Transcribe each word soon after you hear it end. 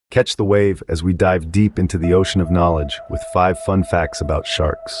Catch the wave as we dive deep into the ocean of knowledge with 5 fun facts about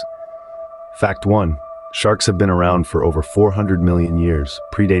sharks. Fact 1. Sharks have been around for over 400 million years,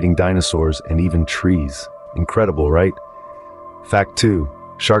 predating dinosaurs and even trees. Incredible, right? Fact 2.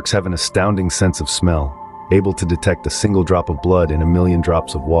 Sharks have an astounding sense of smell, able to detect a single drop of blood in a million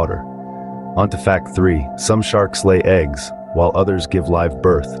drops of water. On to fact 3. Some sharks lay eggs, while others give live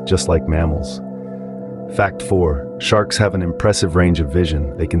birth, just like mammals. Fact 4. Sharks have an impressive range of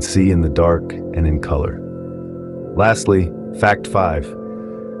vision. They can see in the dark and in color. Lastly, fact 5.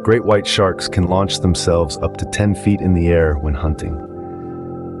 Great white sharks can launch themselves up to 10 feet in the air when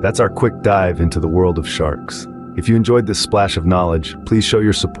hunting. That's our quick dive into the world of sharks. If you enjoyed this splash of knowledge, please show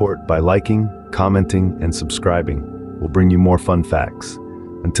your support by liking, commenting, and subscribing. We'll bring you more fun facts.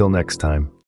 Until next time.